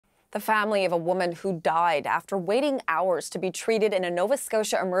The family of a woman who died after waiting hours to be treated in a Nova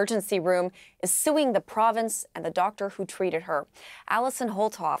Scotia emergency room is suing the province and the doctor who treated her. Allison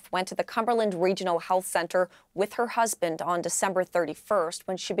Holthoff went to the Cumberland Regional Health Centre with her husband on December 31st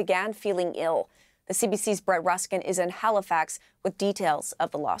when she began feeling ill. The CBC's Brett Ruskin is in Halifax with details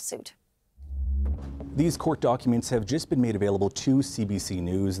of the lawsuit. These court documents have just been made available to CBC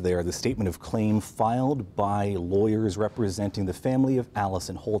News. They are the statement of claim filed by lawyers representing the family of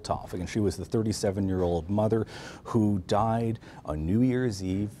Allison Holthoff. Again, she was the 37-year-old mother who died on New Year's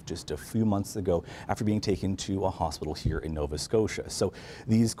Eve just a few months ago after being taken to a hospital here in Nova Scotia. So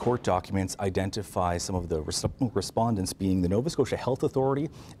these court documents identify some of the respondents being the Nova Scotia Health Authority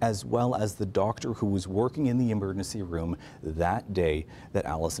as well as the doctor who was working in the emergency room that day that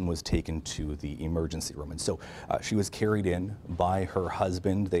Allison was taken to the emergency room. And so she was carried in by her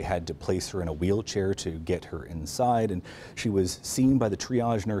husband. They had to place her in a wheelchair to get her inside, and she was seen by the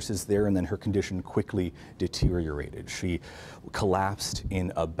triage nurses there, and then her condition quickly deteriorated. She collapsed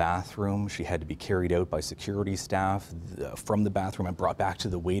in a bathroom. She had to be carried out by security staff from the bathroom and brought back to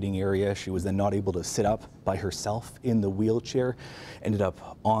the waiting area. She was then not able to sit up by herself in the wheelchair, ended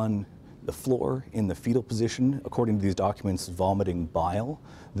up on the floor in the fetal position, according to these documents, vomiting bile.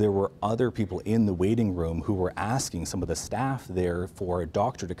 There were other people in the waiting room who were asking some of the staff there for a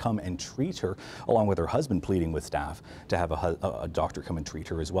doctor to come and treat her, along with her husband pleading with staff to have a doctor come and treat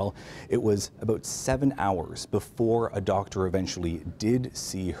her as well. It was about 7 hours before a doctor eventually did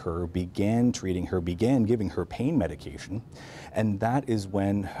see her, began treating her, began giving her pain medication. And that is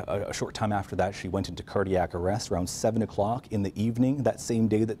when, a short time after that, she went into cardiac arrest around 7 o'clock in the evening, that same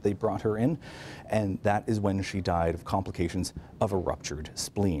day that they brought her in. And that is when she died of complications of a ruptured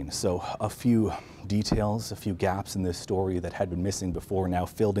spleen. So a few details, a few gaps in this story that had been missing before, now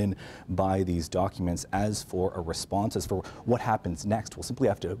filled in by these documents. As for a response, as for what happens next, we'll simply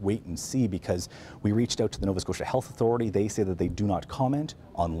have to wait and see, because we reached out to the Nova Scotia Health Authority. They say that they do not comment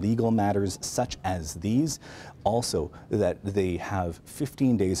on legal matters such as these. Also, that they have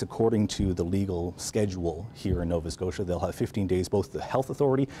 15 days, according to the legal schedule here in Nova Scotia. They'll have 15 days, both the health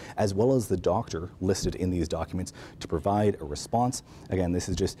authority as well as the doctor listed in these documents, to provide a response. Again, this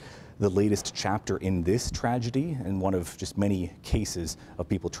is just the latest chapter in this tragedy, and one of just many cases of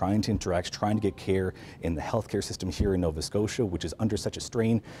people trying to interact, trying to get care in the healthcare system here in Nova Scotia, which is under such a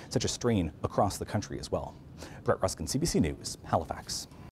strain across the country as well. Brett Ruskin, CBC News, Halifax.